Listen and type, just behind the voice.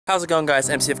How's it going, guys?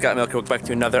 Mcfgotmillk, welcome back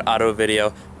to another auto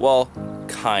video. Well,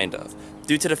 kind of.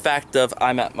 Due to the fact of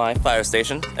I'm at my fire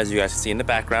station, as you guys can see in the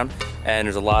background, and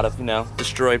there's a lot of,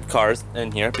 destroyed cars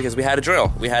in here because we had a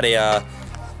drill. We had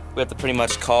to pretty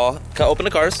much cut open the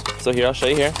cars. So here, I'll show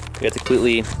you here. We had to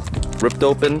completely ripped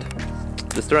open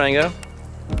this Durango.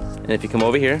 And if you come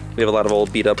over here, we have a lot of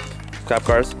old beat up cop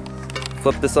cars.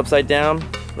 Flip this upside down,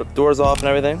 rip doors off and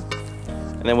everything.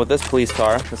 And then with this police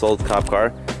car, this old cop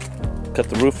car, cut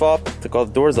the roof off, took all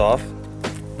the doors off.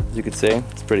 As you can see,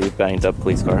 it's a pretty banged up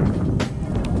police car.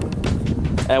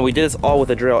 And we did this all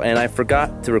with a drill, and I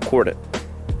forgot to record it.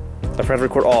 I forgot to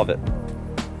record all of it.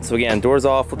 So again, doors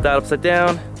off, flip that upside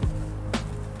down,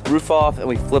 roof off, and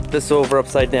we flip this over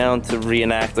upside down to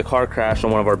reenact a car crash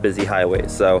on one of our busy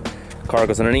highways. So, car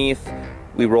goes underneath.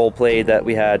 We role played that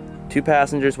we had two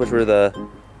passengers, which were the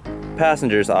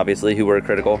passengers, obviously, who were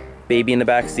critical. Baby in the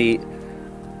back seat.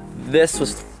 This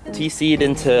was TC'd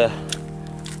into,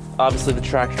 obviously, the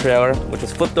tractor trailer, which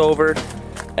was flipped over,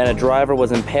 and a driver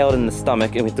was impaled in the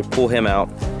stomach, and we had to pull him out.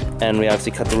 And we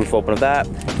obviously cut the roof open of that,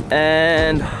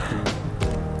 and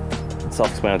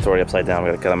self-explanatory, upside down. We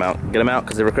gotta get them out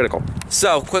because they were critical.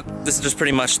 So, this is just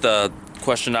pretty much the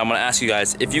question I'm gonna ask you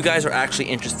guys. If you guys are actually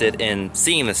interested in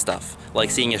seeing this stuff, like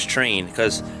seeing us train,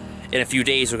 because in a few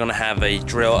days we're gonna have a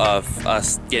drill of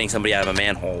us getting somebody out of a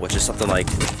manhole, which is something like,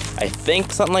 I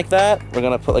think something like that. We're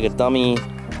gonna put like a dummy,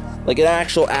 like an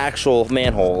actual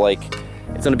manhole, like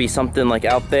it's gonna be something like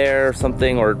out there,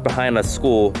 something, or behind a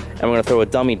school, and we're gonna throw a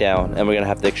dummy down, and we're gonna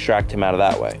have to extract him out of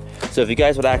that way. So if you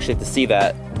guys would actually have to see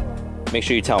that, make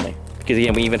sure you tell me. Because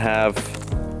again, we even have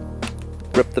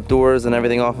ripped the doors and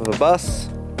everything off of a bus,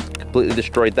 completely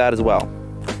destroyed that as well.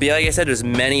 But yeah, like I said, there's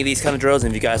many of these kind of drills,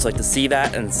 and if you guys like to see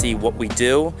that and see what we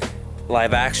do,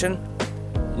 live action,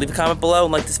 leave a comment below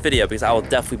and like this video, because I will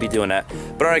definitely be doing that.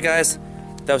 But alright guys,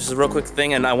 that was just a real quick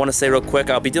thing, and I want to say real quick,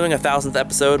 I'll be doing a 1000th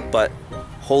episode, but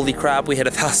holy crap, we hit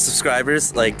 1,000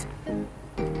 subscribers, like,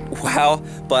 wow.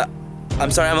 But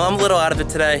I'm sorry, I'm a little out of it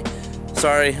today.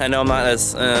 Sorry, I know I'm not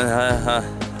as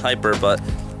hyper, but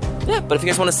yeah, but if you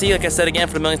guys want to see, like I said again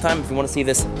for the millionth time, if you want to see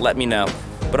this, let me know.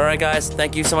 But alright guys,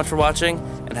 thank you so much for watching,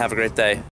 and have a great day.